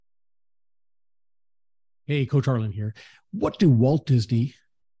Hey, Coach Harlan here. What do Walt Disney,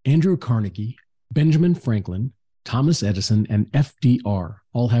 Andrew Carnegie, Benjamin Franklin, Thomas Edison, and FDR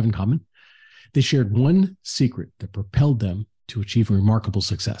all have in common? They shared one secret that propelled them to achieve remarkable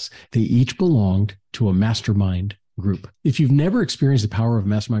success. They each belonged to a mastermind group. If you've never experienced the power of a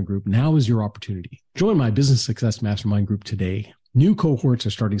mastermind group, now is your opportunity. Join my business success mastermind group today. New cohorts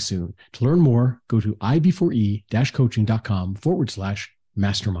are starting soon. To learn more, go to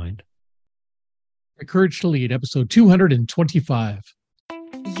ib4e-coaching.com/mastermind. Courage to Lead, episode 225.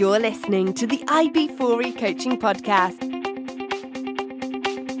 You're listening to the IB4E Coaching Podcast.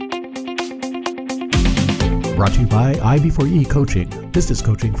 Brought to you by IB4E Coaching, business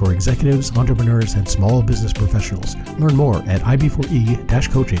coaching for executives, entrepreneurs, and small business professionals. Learn more at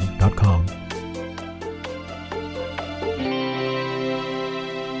ib4e-coaching.com.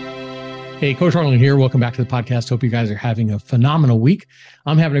 Hey, Coach Harlan here. Welcome back to the podcast. Hope you guys are having a phenomenal week.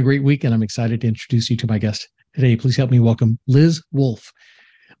 I'm having a great week, and I'm excited to introduce you to my guest today. Please help me welcome Liz Wolfe.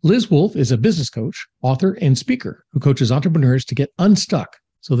 Liz Wolfe is a business coach, author, and speaker who coaches entrepreneurs to get unstuck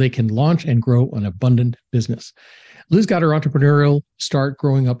so they can launch and grow an abundant business. Liz got her entrepreneurial start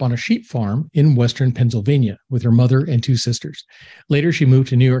growing up on a sheep farm in Western Pennsylvania with her mother and two sisters. Later, she moved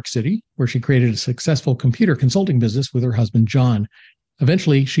to New York City, where she created a successful computer consulting business with her husband, John.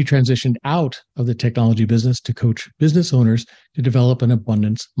 Eventually, she transitioned out of the technology business to coach business owners to develop an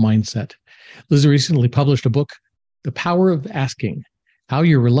abundance mindset. Liz recently published a book, The Power of Asking: How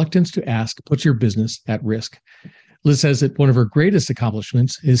Your Reluctance to Ask Puts Your Business at Risk. Liz says that one of her greatest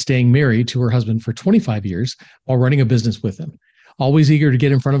accomplishments is staying married to her husband for 25 years while running a business with him. Always eager to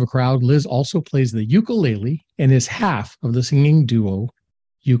get in front of a crowd, Liz also plays the ukulele and is half of the singing duo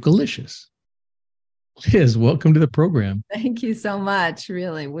Ukulicious. Liz, welcome to the program. Thank you so much.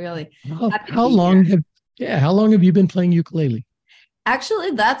 Really. How long have you been playing ukulele?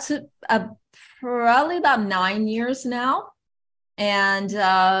 Actually, that's probably about 9 years now, and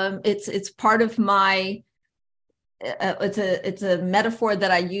it's part of my. It's a metaphor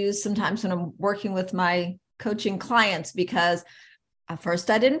that I use sometimes when I'm working with my coaching clients, because at first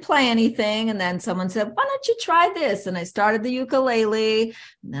I didn't play anything, and then someone said, why don't you try this? And I started the ukulele,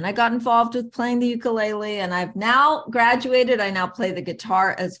 and then I got involved with playing the ukulele, and I've now graduated. I now play the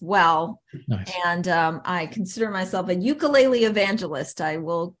guitar as well. Nice. And I consider myself a ukulele evangelist. I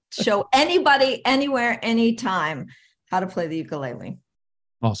will show anybody, anywhere, anytime how to play the ukulele.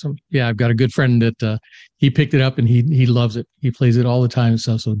 Awesome. Yeah, I've got a good friend that he picked it up and he loves it. He plays it all the time.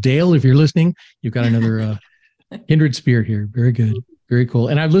 So Dale, if you're listening, you've got another kindred spirit here. Very good. Very cool.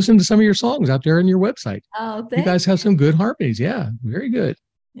 And I've listened to some of your songs out there on your website. Oh, thanks. You guys have some good harmonies. Yeah, very good.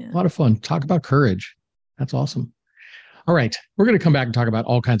 Yeah. A lot of fun. Talk about courage. That's awesome. All right. We're going to come back and talk about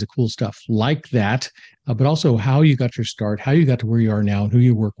all kinds of cool stuff like that, but also how you got your start, how you got to where you are now, and who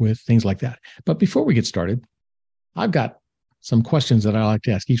you work with, things like that. But before we get started, I've got some questions that I like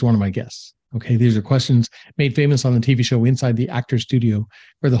to ask each one of my guests. Okay, these are questions made famous on the TV show Inside the Actor's Studio,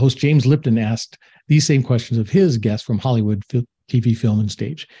 where the host James Lipton asked these same questions of his guests from Hollywood, TV, film, and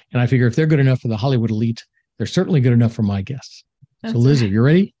stage. And I figure if they're good enough for the Hollywood elite, they're certainly good enough for my guests. So Liz, are you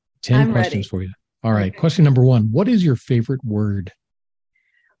ready? 10 questions for you. All right. Okay. Question number one. What is your favorite word?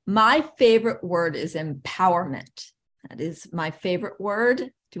 My favorite word is empowerment. That is my favorite word. Do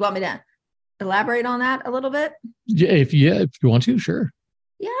you want me to elaborate on that a little bit? Yeah, if you want to, sure.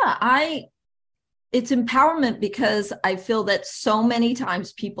 Yeah, it's empowerment because I feel that so many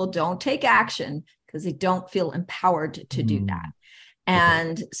times people don't take action because they don't feel empowered to do that.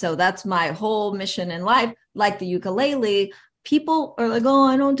 And so that's my whole mission in life. Like the ukulele, people are like, oh,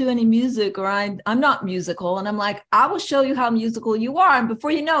 I don't do any music, or I'm not musical. And I'm like, I will show you how musical you are. And before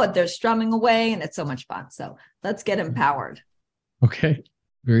you know it, they're strumming away, and it's so much fun. So let's get empowered. Okay.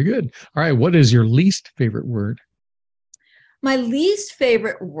 Very good. All right. What is your least favorite word? My least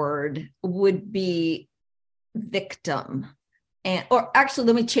favorite word would be victim. Or actually,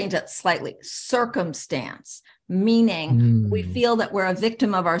 let me change that slightly. Circumstance, meaning we feel that we're a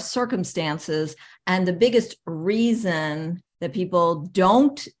victim of our circumstances. And the biggest reason that people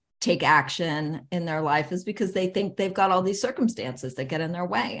don't take action in their life is because they think they've got all these circumstances that get in their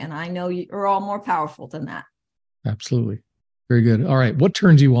way. And I know you're all more powerful than that. Absolutely. Very good. All right. What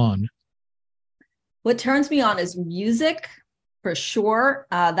turns you on? What turns me on is music, for sure.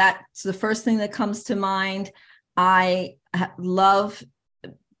 That's the first thing that comes to mind. I love,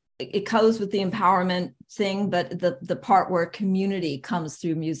 it goes with the empowerment thing, but the part where community comes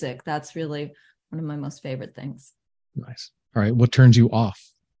through music, that's really one of my most favorite things. Nice. All right. What turns you off?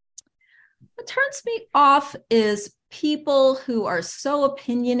 What turns me off is people who are so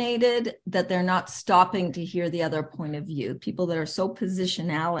opinionated that they're not stopping to hear the other point of view. People that are so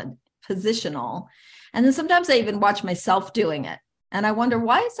positional. And then sometimes I even watch myself doing it. And I wonder,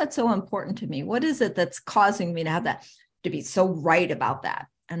 why is that so important to me? What is it that's causing me to have that, to be so right about that?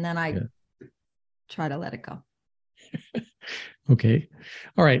 And then I try to let it go. Okay.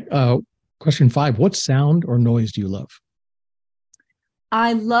 All right. Question 5. What sound or noise do you love?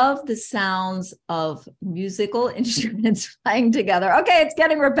 I love the sounds of musical instruments playing together. Okay, it's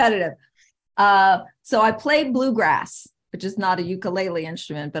getting repetitive. So I play bluegrass, which is not a ukulele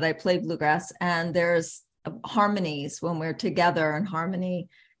instrument, but I play bluegrass, and there's harmonies when we're together in harmony,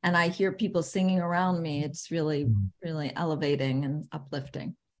 and I hear people singing around me. It's really, really elevating and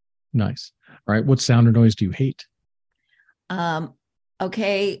uplifting. Nice. All right. What sound or noise do you hate?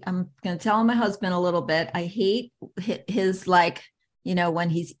 Okay, I'm going to tell my husband a little bit. I hate his, like, when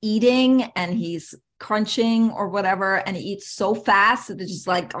he's eating and he's crunching or whatever, and he eats so fast that it just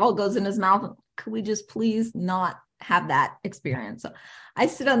like all goes in his mouth. Could we just please not have that experience? So I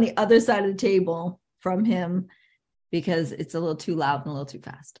sit on the other side of the table from him because it's a little too loud and a little too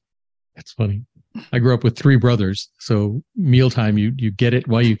fast. That's funny. I grew up with 3 brothers, so mealtime, you get it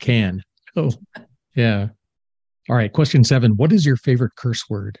while you can. Oh, yeah. All right. Question 7. What is your favorite curse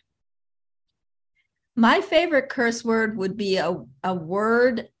word? My favorite curse word would be a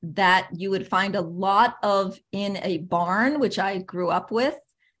word that you would find a lot of in a barn, which I grew up with,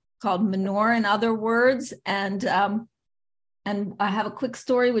 called manure, in other words. And I have a quick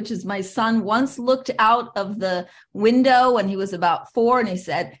story, which is my son once looked out of the window when he was about 4, and he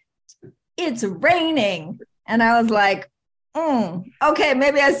said, "It's raining." And I was like, okay,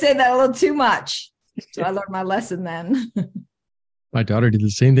 maybe I say that a little too much. So I learned my lesson then. My daughter did the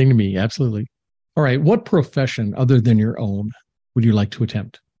same thing to me. Absolutely. All right. What profession other than your own would you like to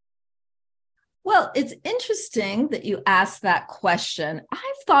attempt? Well, it's interesting that you asked that question.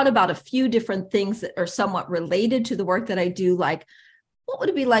 I've thought about a few different things that are somewhat related to the work that I do, like what would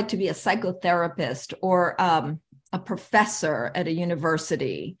it be like to be a psychotherapist or a professor at a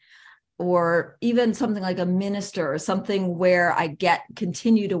university, or even something like a minister, or something where I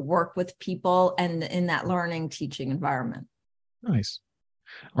continue to work with people and in that learning, teaching environment. Nice.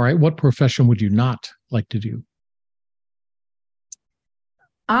 All right. What profession would you not like to do?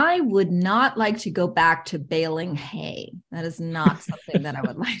 I would not like to go back to baling hay. That is not something that I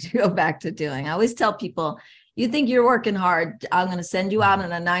would like to go back to doing. I always tell people, you think you're working hard, I'm going to send you out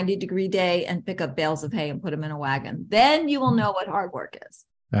on a 90-degree day and pick up bales of hay and put them in a wagon. Then you will know what hard work is.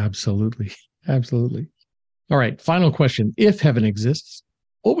 Absolutely. Absolutely. All right. Final question. If heaven exists,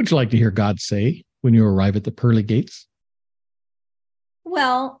 what would you like to hear God say when you arrive at the pearly gates?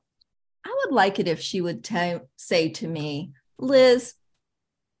 Well, I would like it if she would say to me, "Liz,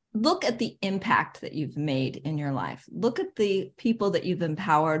 look at the impact that you've made in your life. Look at the people that you've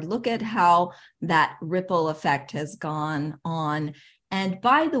empowered. Look at how that ripple effect has gone on. And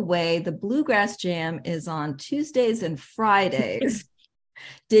by the way, the Bluegrass Jam is on Tuesdays and Fridays.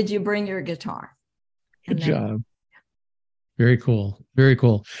 Did you bring your guitar?" Good job. Very cool. Very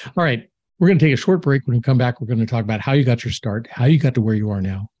cool. All right. We're going to take a short break. When we come back, we're going to talk about how you got your start, how you got to where you are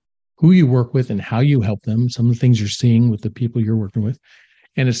now, who you work with and how you help them, some of the things you're seeing with the people you're working with,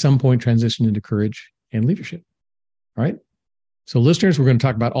 and at some point transition into courage and leadership. All right. So listeners, we're going to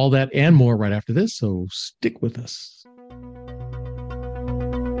talk about all that and more right after this. So stick with us.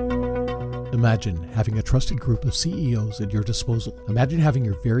 Imagine having a trusted group of CEOs at your disposal. Imagine having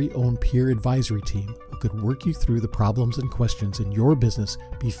your very own peer advisory team who could work you through the problems and questions in your business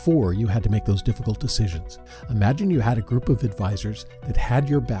before you had to make those difficult decisions. Imagine you had a group of advisors that had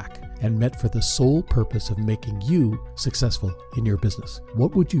your back and met for the sole purpose of making you successful in your business.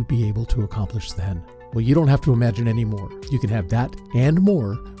 What would you be able to accomplish then? Well, you don't have to imagine anymore. You can have that and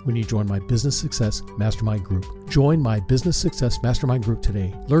more when you join my Business Success Mastermind Group. Join my Business Success Mastermind Group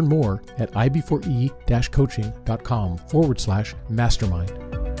today. Learn more at ib4e-coaching.com/mastermind.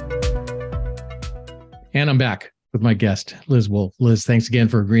 And I'm back with my guest, Liz Wolfe. Liz, thanks again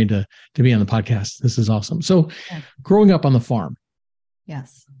for agreeing to be on the podcast. This is awesome. So growing up on the farm.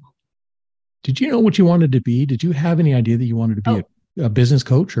 Yes. Did you know what you wanted to be? Did you have any idea that you wanted to be a business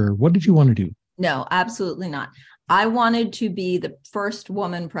coach, or what did you want to do? No, absolutely not. I wanted to be the first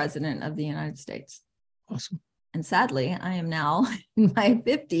woman president of the United States. Awesome. And sadly, I am now in my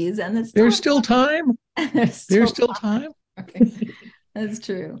 50s, and there's still time. There's still time. Okay. That's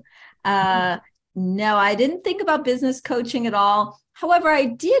true. No, I didn't think about business coaching at all. However, I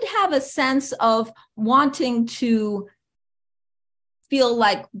did have a sense of wanting to feel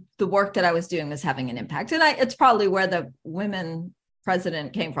like the work that I was doing was having an impact. And it's probably where the women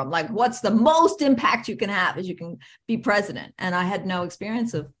president came from. Like, what's the most impact you can have is you can be president. And I had no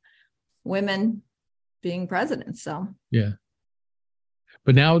experience of women being president. So, yeah.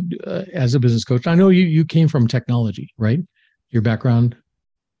 But now, as a business coach, I know you came from technology, right? Your background.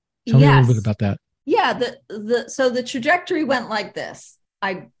 Tell me a little bit about that. Yeah, so the trajectory went like this.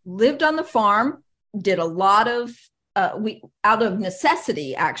 I lived on the farm, did a lot of we out of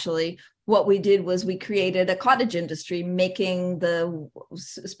necessity, actually. What we did was we created a cottage industry, making the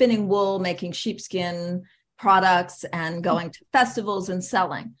spinning wool, making sheepskin products, and going to festivals and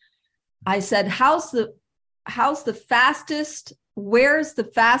selling. I said, where's the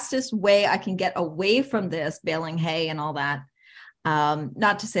fastest way I can get away from this, baling hay and all that?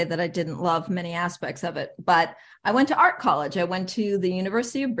 Not to say that I didn't love many aspects of it, but I went to art college. I went to the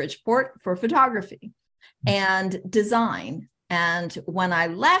University of Bridgeport for photography and design. And when I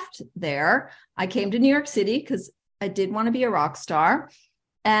left there, I came to New York City because I did want to be a rock star.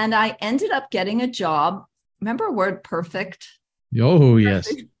 And I ended up getting a job. Remember WordPerfect? Oh, yes.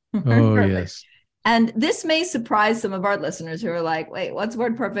 Oh, yes. And this may surprise some of our listeners who are like, wait, what's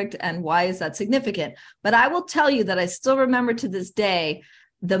WordPerfect and why is that significant? But I will tell you that I still remember to this day,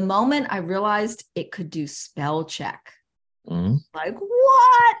 the moment I realized it could do spell check. Like,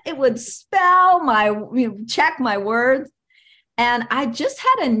 what? It would check my words. And I just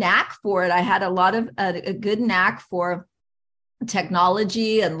had a knack for it. I had a good knack for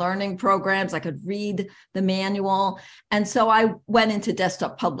technology and learning programs. I could read the manual. And so I went into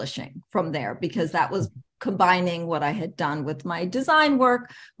desktop publishing from there because that was combining what I had done with my design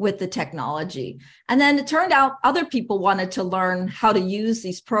work with the technology. And then it turned out other people wanted to learn how to use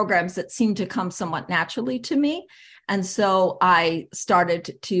these programs that seemed to come somewhat naturally to me. And so I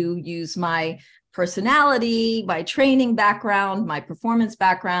started to use my personality, my training background, my performance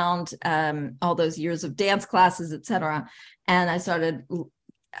background, all those years of dance classes, et cetera. And I started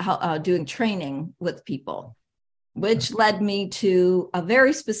doing training with people, which led me to a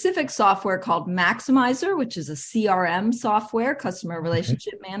very specific software called Maximizer, which is a CRM software, customer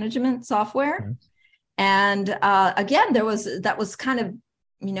relationship management software. And again, that was kind of,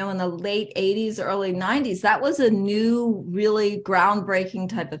 in the late 80s, early 90s, that was a new, really groundbreaking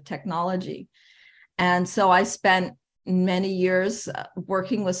type of technology. And so I spent many years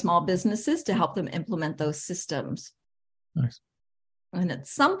working with small businesses to help them implement those systems. Nice. And at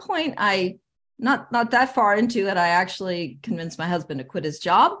some point, not that far into it, I actually convinced my husband to quit his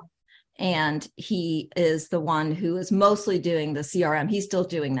job. And he is the one who is mostly doing the CRM. He's still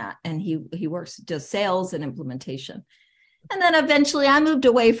doing that. And he does sales and implementation. And then eventually I moved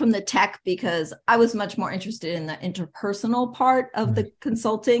away from the tech because I was much more interested in the interpersonal part of the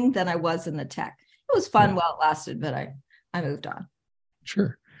consulting than I was in the tech. It was fun while it lasted, but I moved on.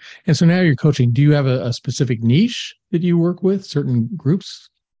 Sure. And so now you're coaching. Do you have a specific niche that you work with, certain groups?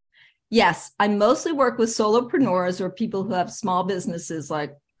 Yes, I mostly work with solopreneurs or people who have small businesses,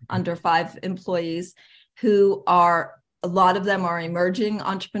 like under 5 employees, a lot of them are emerging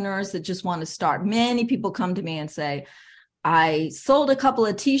entrepreneurs that just want to start. Many people come to me and say, I sold a couple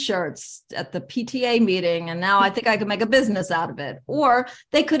of T-shirts at the PTA meeting, and now I think I can make a business out of it. Or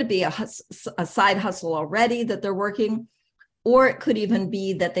they could be a side hustle already that they're working, or it could even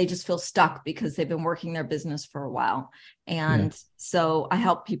be that they just feel stuck because they've been working their business for a while. And so I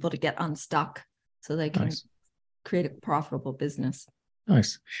help people to get unstuck so they can create a profitable business.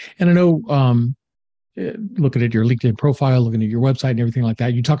 Nice. And I know, looking at your LinkedIn profile, looking at your website and everything like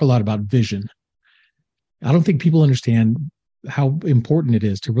that, you talk a lot about vision. I don't think people understand how important it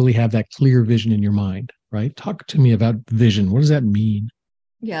is to really have that clear vision in your mind, right? Talk to me about vision. What does that mean?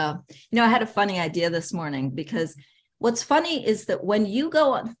 Yeah. I had a funny idea this morning because what's funny is that when you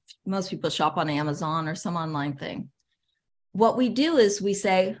go on, most people shop on Amazon or some online thing. What we do is we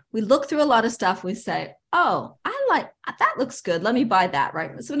look through a lot of stuff. We say, oh, I like, that looks good. Let me buy that,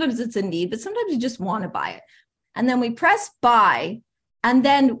 right? Sometimes it's a need, but sometimes you just want to buy it. And then we press buy, and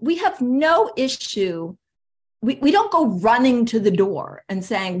then we have no issue. We don't go running to the door and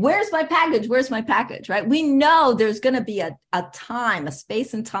saying, where's my package? Where's my package, right? We know there's going to be a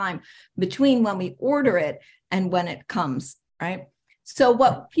space and time between when we order it and when it comes, right? So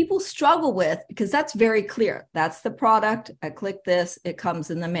what people struggle with, because that's very clear, that's the product, I click this, it comes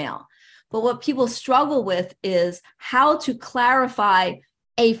in the mail. But what people struggle with is how to clarify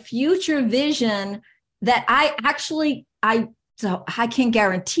a future vision that so I can't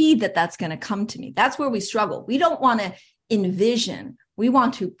guarantee that that's going to come to me. That's where we struggle. We don't want to envision. We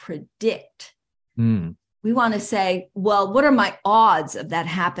want to predict. We want to say, well, what are my odds of that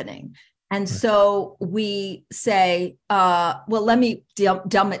happening? And so we say, well, let me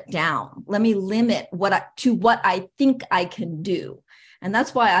dumb it down. Let me limit what I think I can do. And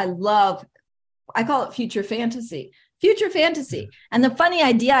that's why I call it future fantasy. Future fantasy. And the funny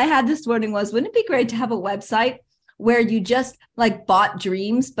idea I had this morning was, wouldn't it be great to have a website where you just like bought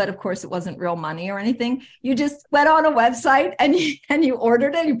dreams, but of course it wasn't real money or anything. You just went on a website and you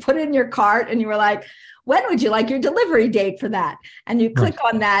ordered it, you put it in your cart, and you were like, when would you like your delivery date for that? And you click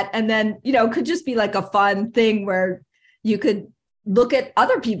on that, and then, it could just be like a fun thing where you could look at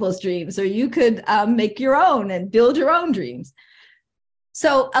other people's dreams, or you could make your own and build your own dreams.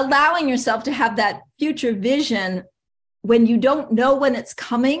 So allowing yourself to have that future vision when you don't know when it's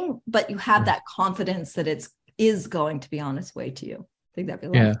coming, but you have that confidence that it is going to be on its way to you. I think that'd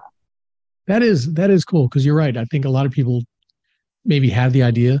be a lot of fun. That is cool, because you're right. I think a lot of people maybe have the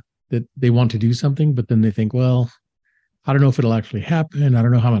idea that they want to do something, but then they think, well, I don't know if it'll actually happen. I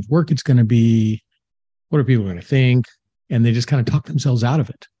don't know how much work it's going to be. What are people going to think? And they just kind of talk themselves out of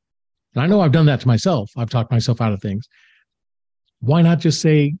it. And I know I've done that to myself. I've talked myself out of things. Why not just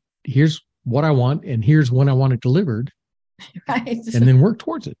say, here's what I want, and here's when I want it delivered, right? And then work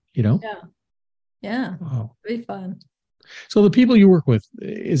towards it, Yeah. Yeah. Oh. Very fun. So the people you work with,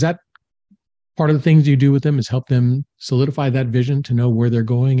 is that part of the things you do with them, is help them solidify that vision to know where they're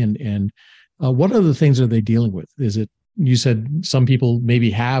going? And what other things are they dealing with? Is it, you said some people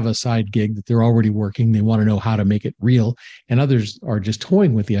maybe have a side gig that they're already working. They want to know how to make it real. And others are just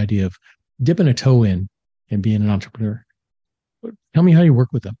toying with the idea of dipping a toe in and being an entrepreneur. Tell me how you work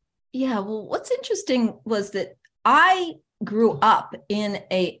with them. Yeah. Well, what's interesting was that I grew up in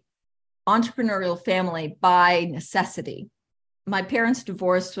a entrepreneurial family by necessity. My parents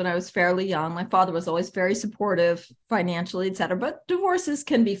divorced when I was fairly young. My father was always very supportive financially, et cetera, but divorces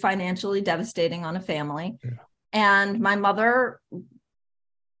can be financially devastating on a family. Yeah. And my mother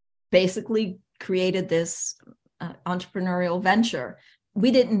basically created this entrepreneurial venture.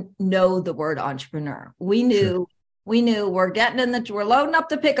 We didn't know the word entrepreneur. We knew we're we're loading up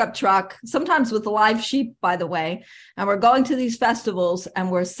the pickup truck, sometimes with live sheep, by the way, and we're going to these festivals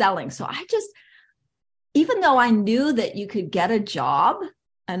and we're selling. So even though I knew that you could get a job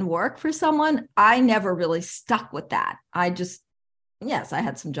and work for someone, I never really stuck with that. I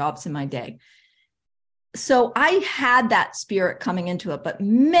had some jobs in my day. So I had that spirit coming into it, but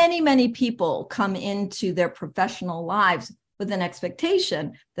many, many people come into their professional lives with an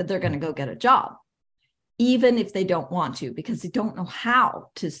expectation that they're going to go get a job, even if they don't want to, because they don't know how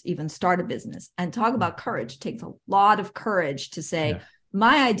to even start a business. And talk about courage. It takes a lot of courage to say,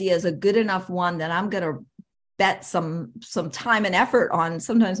 my idea is a good enough one that I'm going to bet some time and effort on,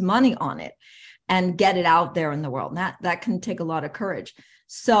 sometimes money on it, and get it out there in the world. And that can take a lot of courage.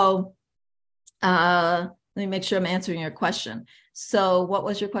 So let me make sure I'm answering your question. So what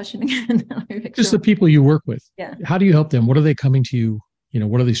was your question again? Just the people you work with. Yeah. How do you help them? What are they coming to you?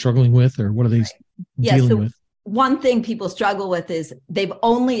 What are they struggling with, or what are they dealing with? One thing people struggle with is they've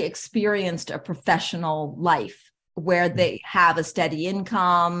only experienced a professional life where they have a steady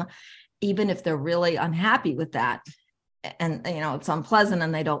income, even if they're really unhappy with that. And, it's unpleasant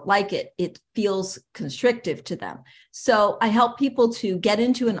and they don't like it. It feels constrictive to them. So I help people to get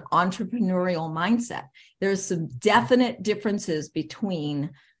into an entrepreneurial mindset. There's some definite differences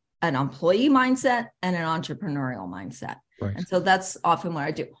between an employee mindset and an entrepreneurial mindset. Right. And so that's often what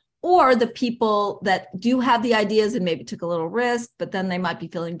I do. Or the people that do have the ideas and maybe took a little risk, but then they might be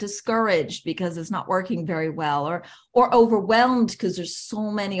feeling discouraged because it's not working very well, or overwhelmed because there's so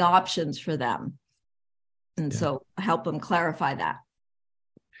many options for them. And so I help them clarify that.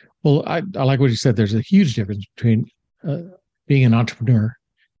 Well, I like what you said. There's a huge difference between being an entrepreneur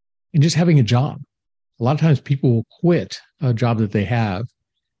and just having a job. A lot of times people will quit a job that they have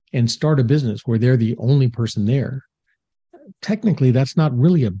and start a business where they're the only person there. Technically, that's not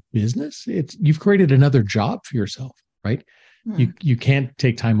really a business. You've created another job for yourself, right? You can't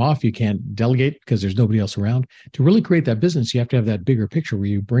take time off. You can't delegate because there's nobody else around. To really create that business, you have to have that bigger picture where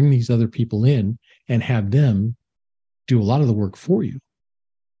you bring these other people in and have them do a lot of the work for you,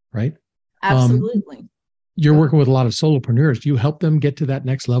 right? Absolutely. You're working with a lot of solopreneurs. Do you help them get to that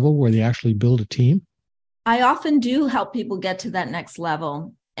next level where they actually build a team? I often do help people get to that next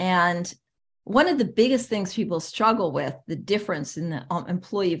level. And one of the biggest things people struggle with, the difference in the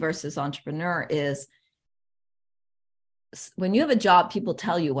employee versus entrepreneur, is when you have a job, people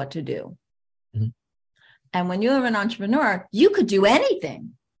tell you what to do. Mm-hmm. And when you have an entrepreneur, you could do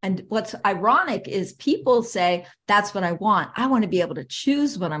anything. And what's ironic is people say, that's what I want. I want to be able to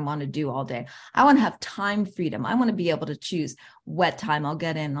choose what I want to do all day. I want to have time freedom. I want to be able to choose what time I'll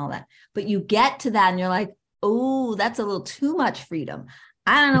get in and all that. But you get to that and you're like, oh, that's a little too much freedom.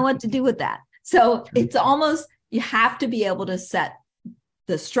 I don't know what to do with that. So it's almost, you have to be able to set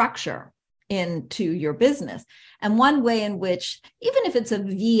the structure into your business. And one way in which, even if it's a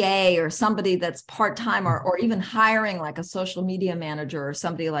VA or somebody that's part-time, or even hiring like a social media manager or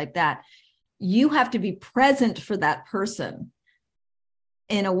somebody like that, you have to be present for that person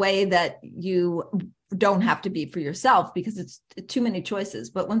in a way that you don't have to be for yourself, because it's too many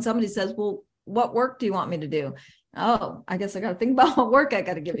choices. But when somebody says, well, what work do you want me to do? Oh, I guess I got to think about what work I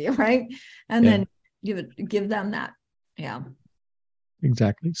got to give you, right? And then give them that. Yeah.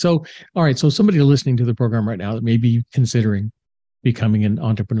 Exactly. So, all right. So somebody listening to the program right now that may be considering becoming an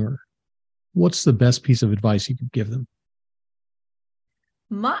entrepreneur, what's the best piece of advice you could give them?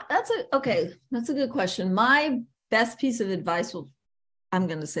 That's a good question. My best piece of advice I'm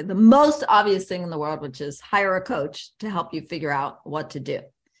going to say the most obvious thing in the world, which is hire a coach to help you figure out what to do.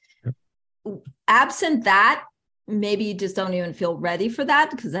 Yep. Absent that, maybe you just don't even feel ready for that,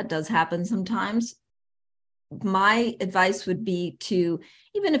 because that does happen sometimes. My advice would be to,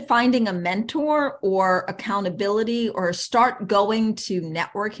 even if finding a mentor or accountability, or start going to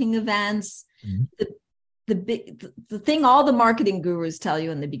networking events. Mm-hmm. The thing all the marketing gurus tell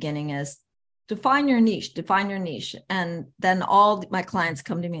you in the beginning is define your niche. And then all my clients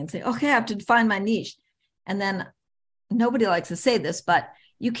come to me and say, okay, I have to define my niche. And then nobody likes to say this, but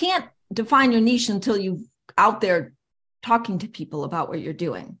you can't define your niche until you're out there talking to people about what you're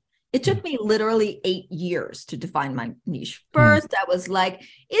doing. It took me literally 8 years to define my niche. First, I was like,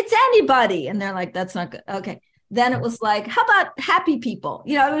 it's anybody. And they're like, that's not good. Okay. Then it was like, how about happy people?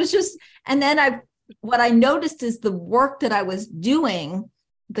 It was just, and then what I noticed is the work that I was doing,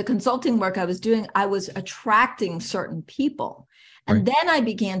 the consulting work I was doing, I was attracting certain people. And then I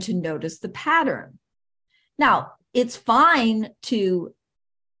began to notice the pattern. Now, it's fine to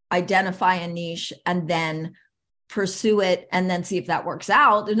identify a niche and then pursue it and then see if that works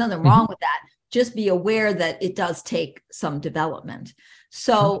out. There's nothing wrong with that. Just be aware that it does take some development.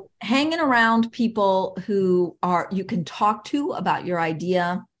 So hanging around people who you can talk to about your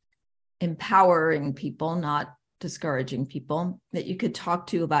idea, empowering people, not discouraging people, that you could talk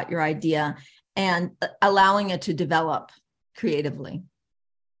to about your idea, and allowing it to develop creatively.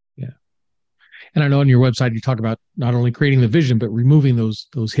 Yeah. And I know on your website, you talk about not only creating the vision, but removing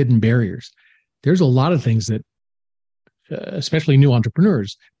those hidden barriers. There's a lot of things that, especially new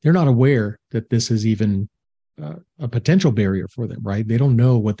entrepreneurs, they're not aware that this is even a potential barrier for them, right? They don't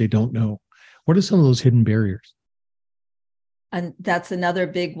know what they don't know. What are some of those hidden barriers? And that's another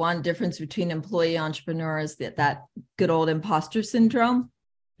big one, difference between employee entrepreneurs, that good old imposter syndrome.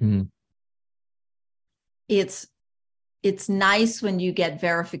 Mm-hmm. It's nice when you get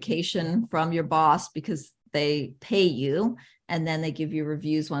verification from your boss because they pay you, and then they give you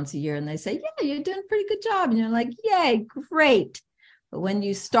reviews once a year and they say, yeah, you're doing a pretty good job. And you're like, yay, great. But when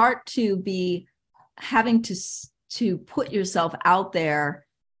you start to be having to put yourself out there,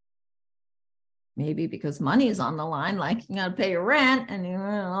 maybe because money is on the line, like you got to pay your rent and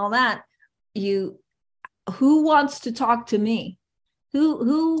all that, who wants to talk to me?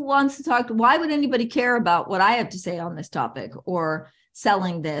 Who wants to talk to, why would anybody care about what I have to say on this topic, or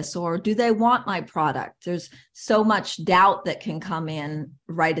selling this, or do they want my product? There's so much doubt that can come in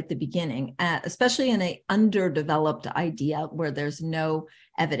right at the beginning, especially in an underdeveloped idea where there's no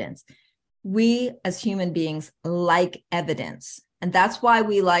evidence. We as human beings like evidence. And that's why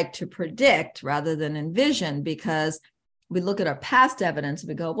we like to predict rather than envision, because we look at our past evidence and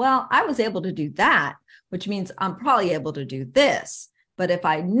we go, well, I was able to do that, which means I'm probably able to do this. But if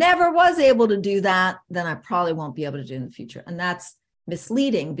I never was able to do that, then I probably won't be able to do it in the future. And that's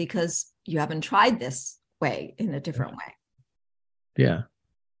misleading because you haven't tried this way in a different way. Yeah.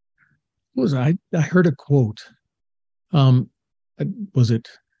 What was I heard a quote. Was it?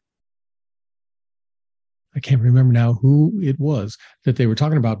 I can't remember now who it was that they were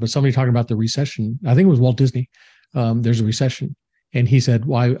talking about, but somebody talking about the recession. I think it was Walt Disney. There's a recession. And he said,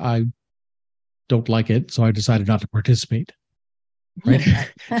 well, I don't like it, so I decided not to participate. Right?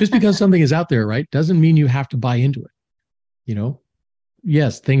 Just because something is out there, right, doesn't mean you have to buy into it.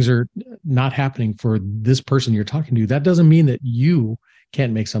 Yes, things are not happening for this person you're talking to. That doesn't mean that you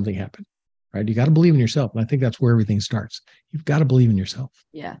can't make something happen, right? You got to believe in yourself. And I think that's where everything starts. You've got to believe in yourself.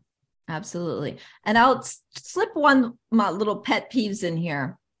 Yeah, absolutely. And I'll slip my little pet peeves in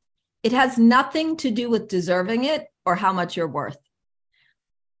here. It has nothing to do with deserving it or how much you're worth.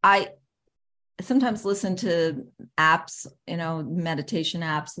 I sometimes listen to apps, meditation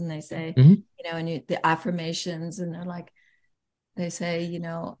apps, and they say, and the affirmations, and they're like, they say,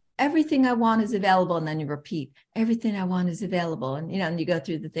 everything I want is available. And then you repeat, everything I want is available. And, and you go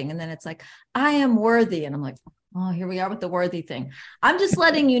through the thing, and then it's like, I am worthy. And I'm like, oh, here we are with the worthy thing. I'm just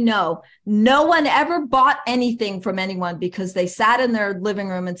letting you know, no one ever bought anything from anyone because they sat in their living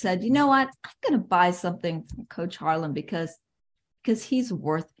room and said, you know what, I'm going to buy something from Coach Harlan because he's a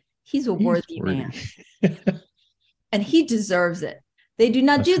worthy man and he deserves it. They do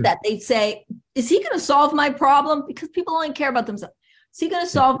not That's do true. that. They say, is he going to solve my problem? Because people only care about themselves. Is he going to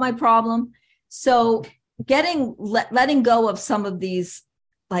solve my problem? So letting go of some of these,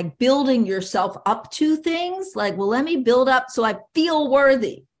 like building yourself up to things, like, well, let me build up so I feel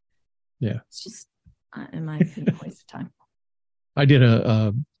worthy. Yeah. It's just, in my opinion, a waste of time. I did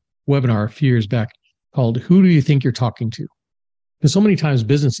a webinar a few years back called Who Do You Think You're Talking To? Because so many times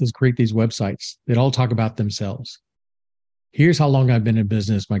businesses create these websites that all talk about themselves. Here's how long I've been in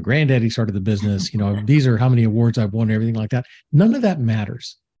business. My granddaddy started the business. These are how many awards I've won, everything like that. None of that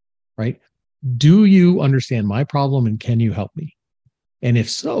matters, right? Do you understand my problem and can you help me? And if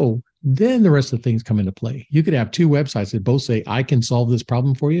so, then the rest of the things come into play. You could have two websites that both say, I can solve this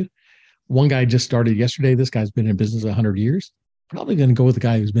problem for you. One guy just started yesterday. This guy's been in business 100 years. Probably going to go with the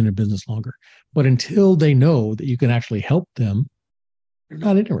guy who's been in business longer. But until they know that you can actually help them, they're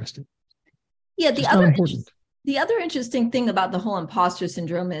not interested. Yeah, the other important. interesting thing about the whole imposter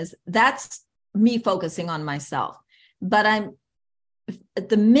syndrome is that's me focusing on myself. But at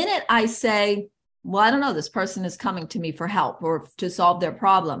the minute I say, well, I don't know, this person is coming to me for help or to solve their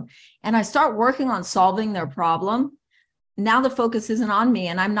problem, and I start working on solving their problem, now the focus isn't on me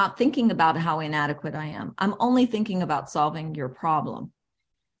and I'm not thinking about how inadequate I am. I'm only thinking about solving your problem.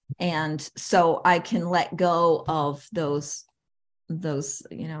 And so I can let go of those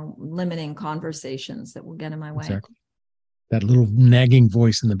limiting conversations that will get in my way. Exactly. That little nagging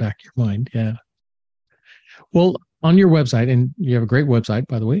voice in the back of your mind. Yeah. Well, on your website, and you have a great website,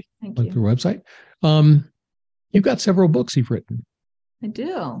 by the way. Thank you. Your website. You've got several books you've written. I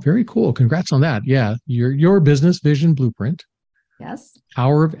do. Very cool. Congrats on that. Yeah. Your business vision blueprint. Yes.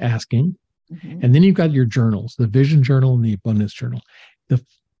 Power of Asking. Mm-hmm. And then you've got your journals, the Vision Journal and the Abundance Journal. The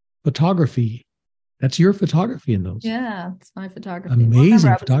photography, that's your photography in those. Yeah, it's my photography. Amazing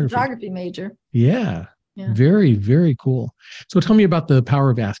I was photography. a photography major. Yeah. Very, very cool. So tell me about the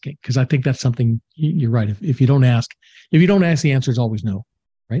power of asking, because I think that's something you're right. If you don't ask, the answer is always no,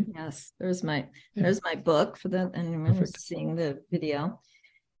 right? Yes. There's my book for that, and we're seeing the video.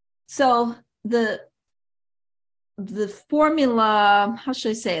 So the formula, how should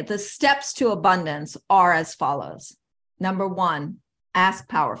I say it? The steps to abundance are as follows. Number 1, ask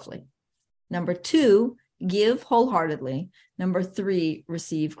powerfully. Number 2, give wholeheartedly. Number 3,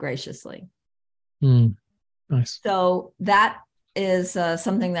 receive graciously. Nice. So that is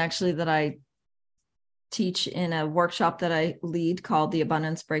something that I teach in a workshop that I lead called the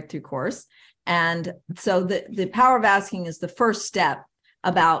Abundance Breakthrough Course. And so the power of asking is the first step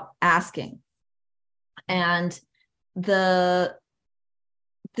about asking. And this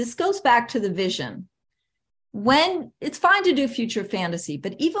goes back to the vision. When it's fine to do future fantasy,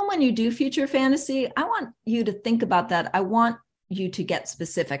 but even when you do future fantasy, I want you to think about that. I want you to get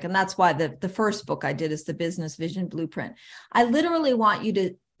specific. And that's why the first book I did is the Business Vision Blueprint. I literally want you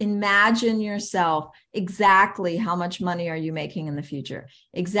to imagine yourself exactly how much money are you making in the future,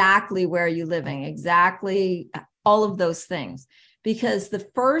 exactly where are you living, exactly all of those things. Because the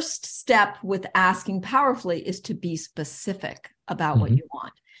first step with asking powerfully is to be specific about what you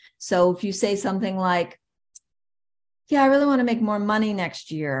want. So if you say something like, yeah, I really want to make more money next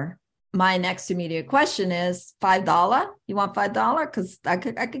year, my next immediate question is $5. You want $5? Because I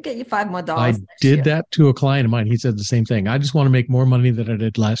could get you $5 more. I did that to a client of mine. He said the same thing. I just want to make more money than I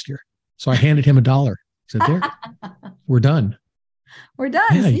did last year. So I handed him $1. I said, there, we're done. We're done.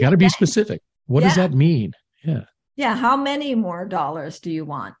 Yeah, you got to be specific. What does that mean? Yeah. Yeah. How many more dollars do you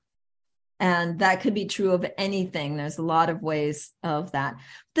want? And that could be true of anything. There's a lot of ways of that.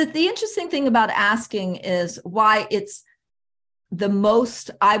 The interesting thing about asking is why it's the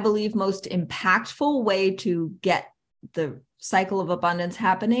most impactful way to get the cycle of abundance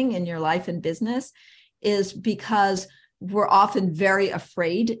happening in your life and business is because we're often very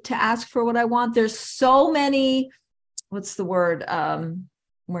afraid to ask for what I want. There's so many, what's the word,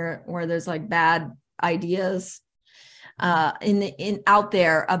 where there's like bad ideas out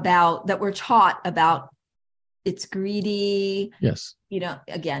there about that we're taught about. It's greedy. Yes.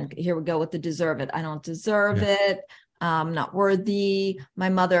 Again, here we go with the deserve it. I don't deserve it. Not worthy. My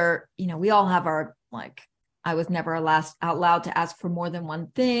mother, we all have our, I was never allowed to ask for more than one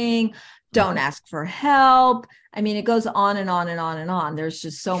thing. Don't ask for help. I mean, it goes on and on and on and on. There's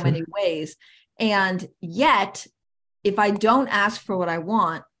just so many ways. And yet, if I don't ask for what I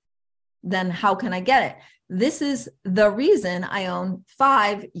want, then how can I get it? This is the reason I own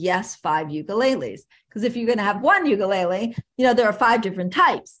 5 ukuleles. Because if you're going to have one ukulele, there are 5 different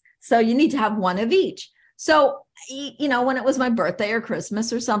types. So you need to have one of each. So, when it was my birthday or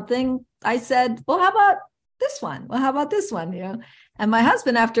Christmas or something, I said, well, how about this one? Well, how about this one? And my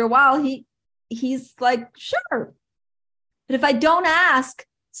husband, after a while, he's like, sure. But if I don't ask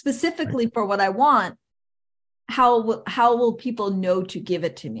specifically for what I want, how will people know to give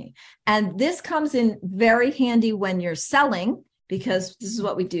it to me? And this comes in very handy when you're selling, because this is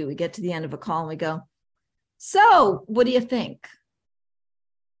what we do. We get to the end of a call and we go, so what do you think?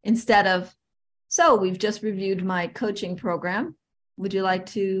 Instead of, so we've just reviewed my coaching program. Would you like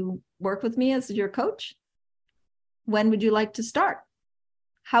to work with me as your coach? When would you like to start?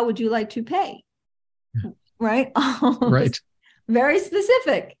 How would you like to pay? Right? Right. Very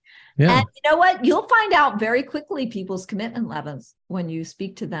specific. Yeah. And you know what? You'll find out very quickly people's commitment levels when you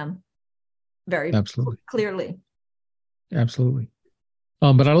speak to them very Absolutely. clearly. Absolutely.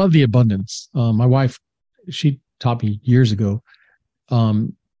 But I love the abundance. My wife, she taught me years ago.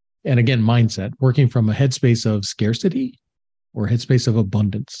 And again, mindset, working from a headspace of scarcity or headspace of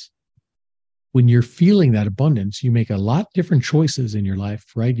abundance. When you're feeling that abundance, you make a lot different choices in your life,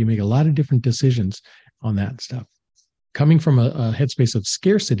 right? You make a lot of different decisions on that stuff. Coming from a headspace of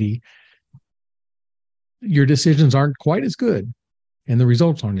scarcity, your decisions aren't quite as good and the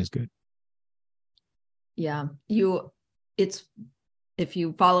results aren't as good. Yeah. If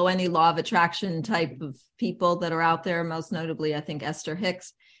you follow any law of attraction type of people that are out there, most notably, I think Esther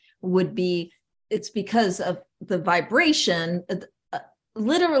Hicks it's because of the vibration.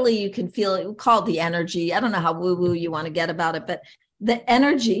 Literally, you can feel it, called the energy. I don't know how woo-woo you want to get about it, but the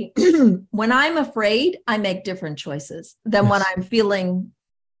energy, when I'm afraid, I make different choices than when I'm feeling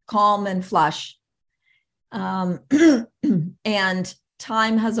calm and flush. And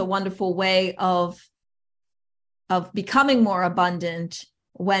time has a wonderful way of becoming more abundant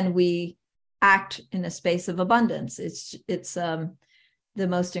when we act in a space of abundance. It's the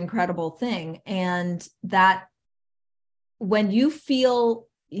most incredible thing. And that when you feel,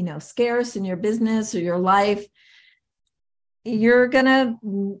 scarce in your business or your life, you're gonna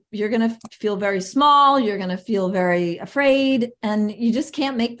feel very small, you're gonna feel very afraid, and you just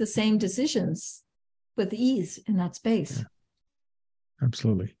can't make the same decisions with ease in that space. Yeah.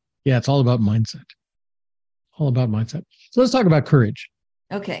 Absolutely. Yeah, it's all about mindset. All about mindset. So let's talk about courage.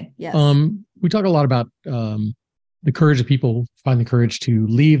 Okay. Yes. We talk a lot about the courage of people find the courage to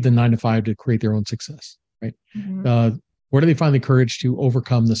leave the 9-to-5 to create their own success, right? Mm-hmm. Where do they find the courage to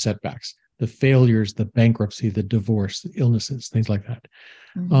overcome the setbacks, the failures, the bankruptcy, the divorce, the illnesses, things like that?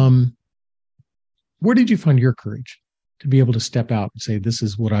 Mm-hmm. Where did you find your courage to be able to step out and say, this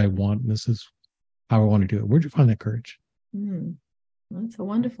is what I want, and this is how I want to do it? Where'd you find that courage? That's a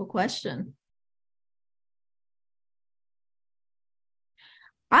wonderful question.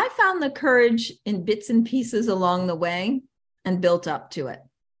 I found the courage in bits and pieces along the way and built up to it.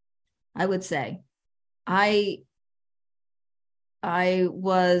 I would say I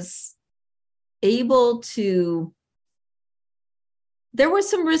was able to, there were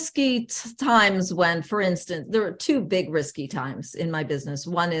some risky times when, for instance, there were two big risky times in my business.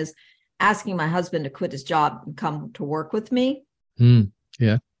 One is asking my husband to quit his job and come to work with me.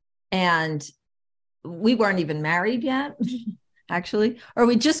 Yeah. And we weren't even married yet. Actually, or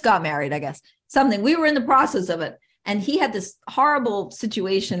we just got married, I guess, something. We were in the process of it. And he had this horrible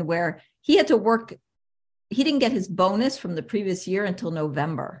situation where he had to work. He didn't get his bonus from the previous year until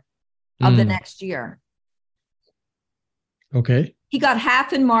November of the next year. Okay. He got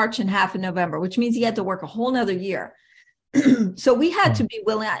half in March and half in November, which means he had to work a whole nother year. So we had to be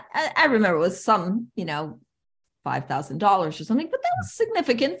willing. I remember it was some, $5,000 or something, but that was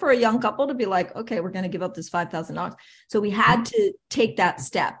significant for a young couple to be like, okay, we're going to give up this $5,000. So we had to take that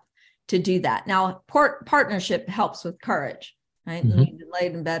step to do that. Now, partnership helps with courage, right? Mm-hmm. And you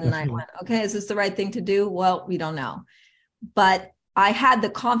laid in bed and I went, okay, is this the right thing to do? Well, we don't know. But I had the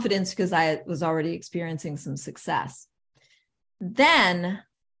confidence because I was already experiencing some success. Then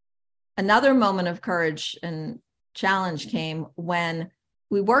another moment of courage and challenge came when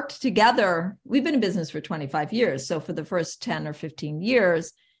we worked together. We've been in business for 25 years. So for the first 10 or 15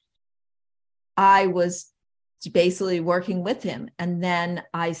 years, I was basically working with him. And then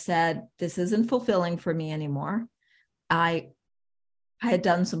I said, this isn't fulfilling for me anymore. I had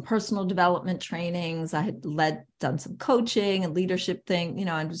done some personal development trainings. I had done some coaching and leadership thing,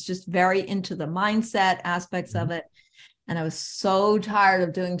 I was just very into the mindset aspects of it. And I was so tired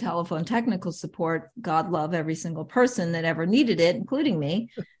of doing telephone technical support. God love every single person that ever needed it, including me.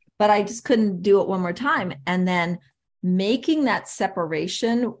 But I just couldn't do it one more time. And then making that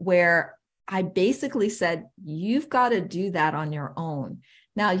separation where I basically said, you've got to do that on your own.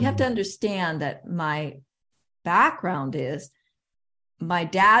 Now, you have to understand that my background is my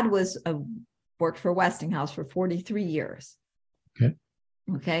dad worked for Westinghouse for 43 years. Okay.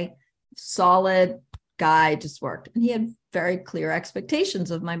 Okay. Solid guy just worked. And he had very clear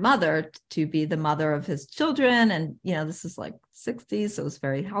expectations of my mother to be the mother of his children. And, this is like 60s. So it was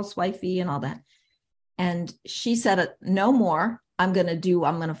very housewifey and all that. And she said, no more. I'm going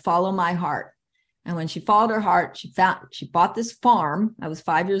to follow my heart. And when she followed her heart, she bought this farm. I was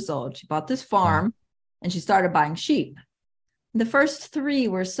 5 years old. She bought this farm and she started buying sheep. The first 3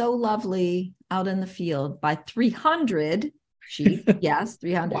 were so lovely out in the field by 300 sheep. Yes,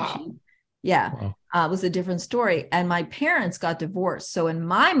 300 Wow. sheep. Yeah, Wow. it was a different story. And my parents got divorced. So in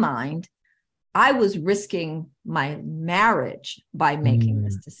my mind, I was risking my marriage by making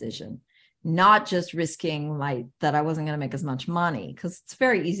this decision, not just risking that I wasn't going to make as much money, because it's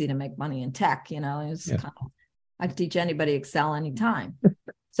very easy to make money in tech. I could teach anybody Excel anytime.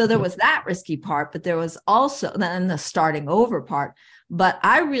 So there was that risky part, but there was also then the starting over part. But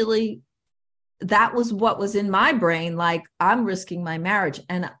that was what was in my brain. Like, I'm risking my marriage.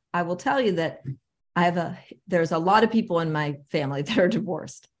 And I will tell you that there's a lot of people in my family that are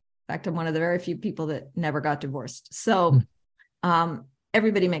divorced. In fact, I'm one of the very few people that never got divorced. So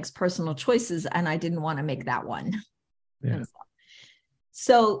everybody makes personal choices, and I didn't want to make that one. Yeah.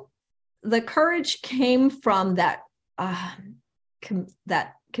 So the courage came from that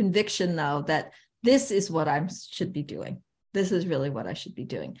conviction, though, that this is what I should be doing. This is really what I should be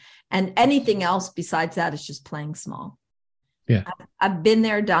doing. And anything else besides that is just playing small. Yeah. I've been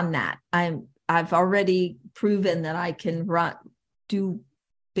there, done that. I've already proven that I can do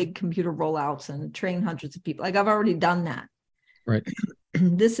big computer rollouts and train hundreds of people. Like, I've already done that. Right.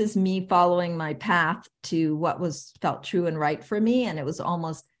 This is me following my path to what felt true and right for me. And it was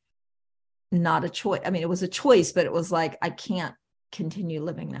almost not a choice. I mean, it was a choice, but it was like, I can't continue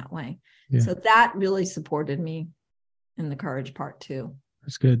living that way. Yeah. So that really supported me in the courage part too.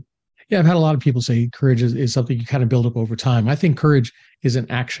 That's good. Yeah, I've had a lot of people say courage is something you kind of build up over time. I think courage is an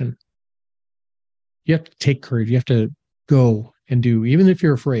action. You have to take courage. You have to go and do, even if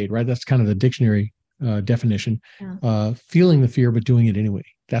you're afraid, right? That's kind of the dictionary definition. Yeah. Feeling the fear, but doing it anyway.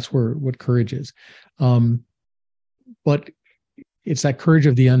 That's what courage is. But it's that courage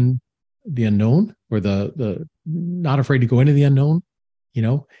of the unknown, or the not afraid to go into the unknown.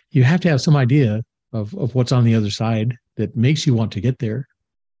 You have to have some idea of what's on the other side that makes you want to get there.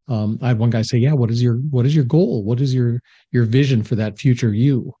 I had one guy say, yeah, what is your goal? What is your vision for that future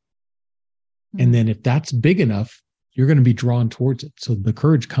you? Mm-hmm. And then if that's big enough, you're going to be drawn towards it. So the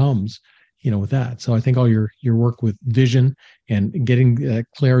courage comes, with that. So I think all your work with vision and getting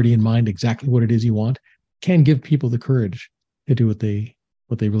clarity in mind, exactly what it is you want, can give people the courage to do what they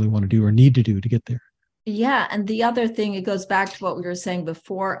really want to do or need to do to get there. Yeah. And the other thing, it goes back to what we were saying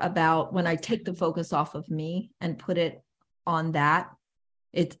before about when I take the focus off of me and put it on that,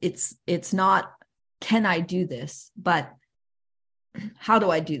 it's not, can I do this, but how do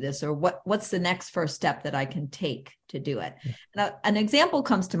I do this? Or what's the next first step that I can take to do it? Yeah. Now, an example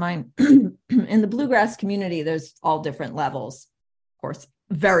comes to mind. In the bluegrass community, there's all different levels, of course,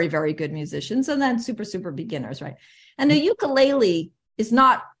 very, very good musicians, and then super, super beginners, right? And a ukulele is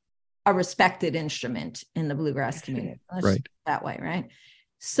not a respected instrument in the bluegrass community. Right. That way, right?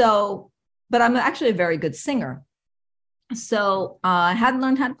 So, but I'm actually a very good singer. So I hadn't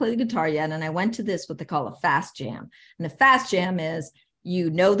learned how to play the guitar yet. And I went to what they call a fast jam. And a fast jam is,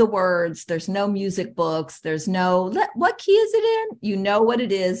 the words, there's no music books, there's no, what key is it in? You know what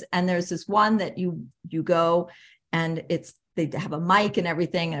it is. And there's this one that you go, and they have a mic and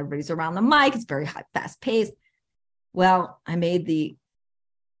everything, and everybody's around the mic. It's very high, fast paced. Well, I made the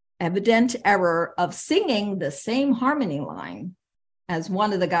evident error of singing the same harmony line as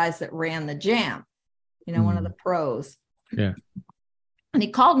one of the guys that ran the jam, one of the pros. Yeah. And he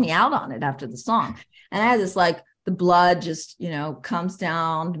called me out on it after the song. And I had this, the blood just, comes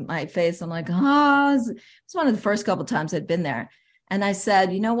down my face. I'm like, it's one of the first couple of times I'd been there. And I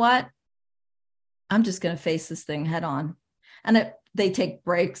said, you know what? I'm just going to face this thing head on. And they take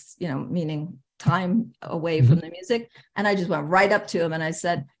breaks, meaning time away from the music. And I just went right up to him and I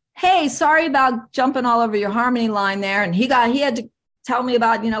said, hey, sorry about jumping all over your harmony line there. And he had to tell me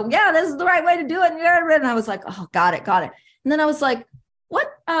about, this is the right way to do it. And I was like, oh, got it. And then I was like, what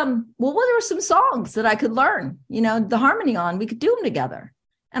were some songs that I could learn, the harmony on, we could do them together.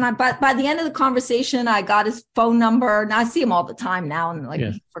 And by the end of the conversation, I got his phone number. Now I see him all the time now, and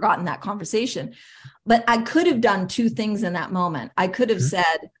I've forgotten that conversation. But I could have done two things in that moment. I could have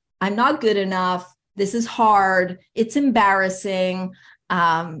said, I'm not good enough. This is hard. It's embarrassing.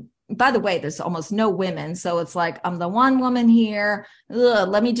 By the way, there's almost no women. So it's like, I'm the one woman here.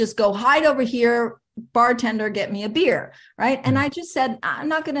 Let me just go hide over here. Bartender, get me a beer. Right. And I just said, I'm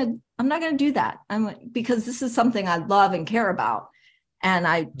not going to do that. Because this is something I love and care about. And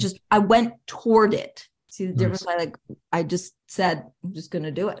I went toward it. See the difference? Nice. I just said, I'm just going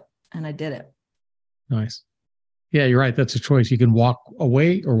to do it. And I did it. Nice. Yeah, you're right. That's a choice. You can walk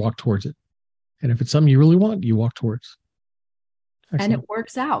away or walk towards it. And if it's something you really want, you walk towards. Excellent. And it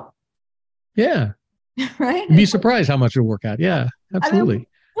works out. Yeah. Right? You'd be surprised how much it'll work out. Yeah, absolutely. I mean,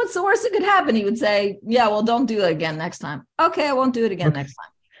 what's the worst that could happen? He would say, yeah, well, don't do it again next time. Okay, I won't do it again next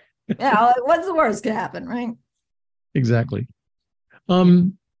time. Yeah, what's the worst could happen, right? Exactly.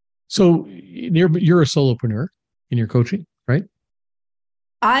 So you're a solopreneur in your coaching, right?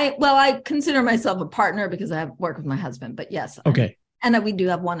 I consider myself a partner because I work with my husband, but yes. Okay. And we do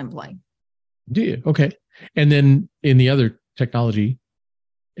have one employee. Do you? Okay. And then in the other technology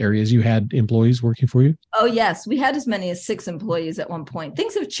areas, you had employees working for you? Oh, yes. We had as many as 6 employees at one point.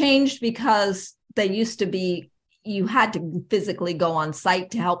 Things have changed because they used to be, you had to physically go on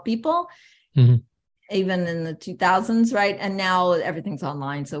site to help people, even in the 2000s, right? And now everything's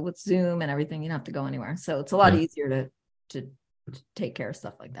online. So with Zoom and everything, you don't have to go anywhere. So it's a lot easier to take care of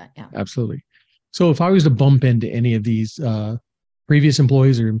stuff like that. Yeah, absolutely. So if I was to bump into any of these previous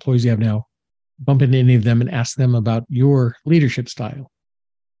employees or employees you have now, bump into any of them and ask them about your leadership style,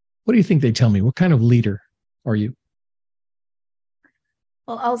 what do you think they'd tell me? What kind of leader are you?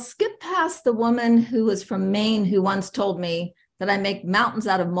 Well, I'll skip past the woman who was from Maine who once told me that I make mountains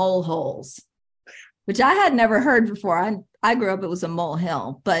out of moleholes, which I had never heard before. I grew up, it was a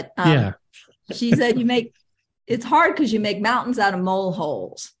molehill, but she said it's hard because you make mountains out of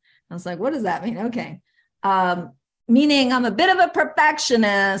moleholes. I was like, what does that mean? Okay. Meaning I'm a bit of a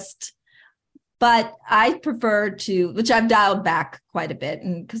perfectionist, but I prefer to, which I've dialed back quite a bit.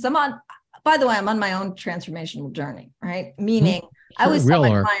 And because I'm on my own transformational journey, right? Meaning I always tell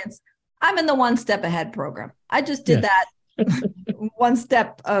my clients, I'm in the one step ahead program. I just did that one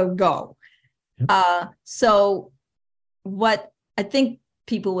step ago. So what I think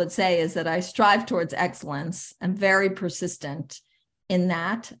people would say is that I strive towards excellence. I'm very persistent in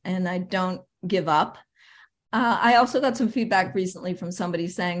that, and I don't give up. I also got some feedback recently from somebody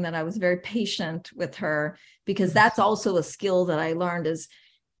saying that I was very patient with her, because that's also a skill that I learned as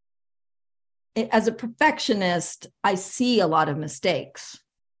a perfectionist, I see a lot of mistakes.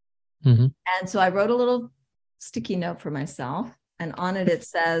 And so I wrote a little sticky note for myself, and on it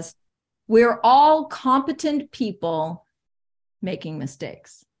says, we're all competent people making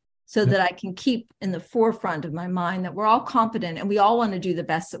mistakes, so that I can keep in the forefront of my mind that we're all competent and we all want to do the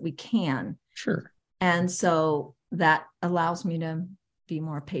best that we can. Sure. And so that allows me to be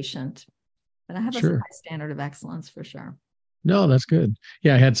more patient. But I have a high standard of excellence for sure. No, that's good.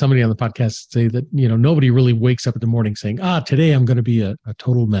 Yeah, I had somebody on the podcast say that, nobody really wakes up in the morning saying, today I'm going to be a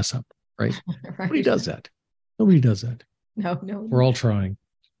total mess up, right? Nobody does that. Nobody does that. No. We're all trying.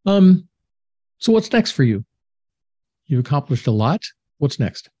 So what's next for you? You've accomplished a lot. What's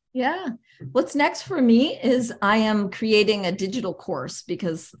next? Yeah. What's next for me is I am creating a digital course,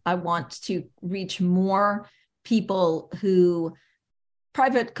 because I want to reach more people who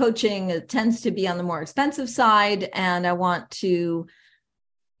private coaching tends to be on the more expensive side. And I want to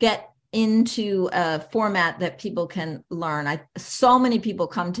get into a format that people can learn. So many people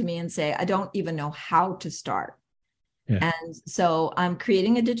come to me and say, I don't even know how to start. Yeah. And so I'm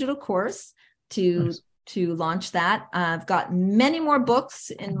creating a digital course to launch that. I've got many more books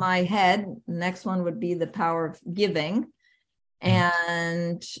in my head. The next one would be The Power of Giving.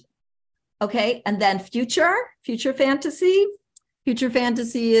 And then future fantasy. Future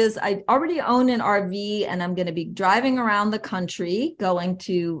fantasy is I already own an RV, and I'm going to be driving around the country, going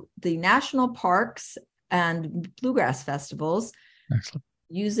to the national parks and bluegrass festivals. Excellent.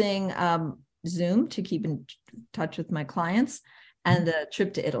 Using Zoom to keep in touch with my clients, and a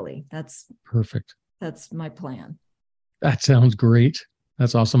trip to Italy. That's perfect. That's my plan. That sounds great.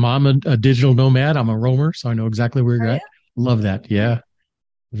 That's awesome. I'm a digital nomad. I'm a roamer, so I know exactly where you're at. Love that. Yeah.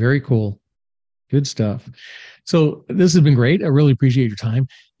 Very cool. Good stuff. So this has been great. I really appreciate your time.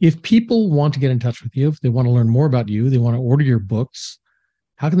 If people want to get in touch with you, if they want to learn more about you, they want to order your books,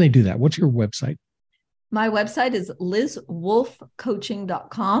 how can they do that? What's your website? My website is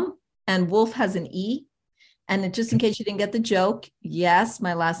lizwolfcoaching.com, and Wolfe has an E. And just in case you didn't get the joke, yes,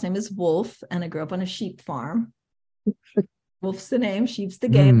 my last name is Wolfe, and I grew up on a sheep farm. Wolfe's the name, sheep's the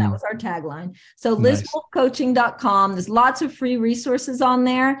game. That was our tagline. So lizwolfcoaching.com. There's lots of free resources on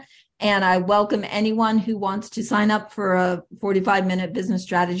there. And I welcome anyone who wants to sign up for a 45-minute business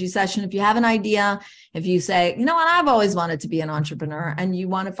strategy session. If you have an idea, if you say, you know what, I've always wanted to be an entrepreneur, and you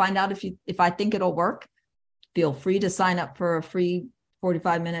want to find out if I think it'll work, feel free to sign up for a free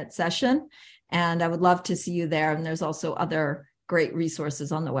 45-minute session. And I would love to see you there. And there's also other great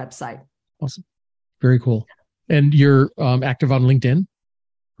resources on the website. Awesome. Very cool. And you're active on LinkedIn?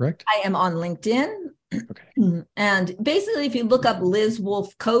 correct? I am on LinkedIn. Okay. And basically, if you look up Liz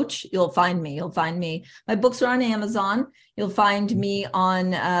Wolfe Coach, you'll find me. You'll find me. My books are on Amazon. You'll find me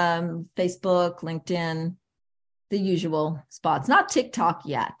on Facebook, LinkedIn, the usual spots. Not TikTok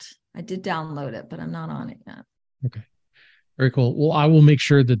yet. I did download it, but I'm not on it yet. Okay. Very cool. Well, I will make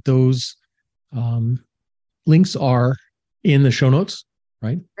sure that those links are in the show notes,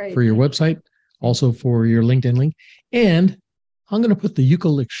 right? Great. For your website, also for your LinkedIn link. And I'm going to put the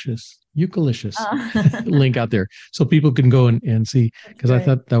Eucalyptus link out there so people can go and see, because I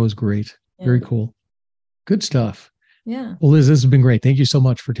thought that was great. Yeah. Very cool. Good stuff. Yeah. Well, Liz, this has been great. Thank you so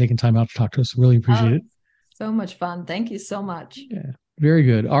much for taking time out to talk to us. Really appreciate it. So much fun. Thank you so much. Yeah. Very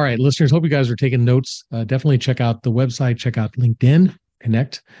good. All right, listeners, hope you guys are taking notes. Definitely check out the website, check out LinkedIn,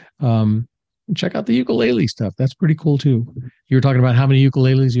 connect, check out the ukulele stuff. That's pretty cool too. You were talking about how many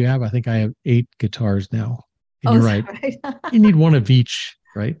ukuleles you have. I think I have 8 guitars now. And you're right. You need one of each,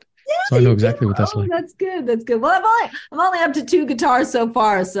 right? Yeah, so I know exactly what that's like. That's good. That's good. Well, I'm only up to 2 guitars so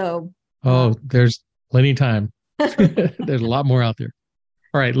far. So there's plenty of time. There's a lot more out there.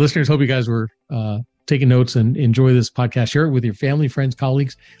 All right, listeners, hope you guys were taking notes and enjoy this podcast. Share it with your family, friends,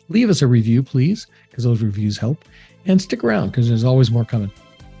 colleagues. Leave us a review, please, because those reviews help. And stick around because there's always more coming.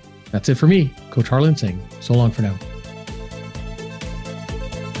 That's it for me, Coach Harlan saying so long for now.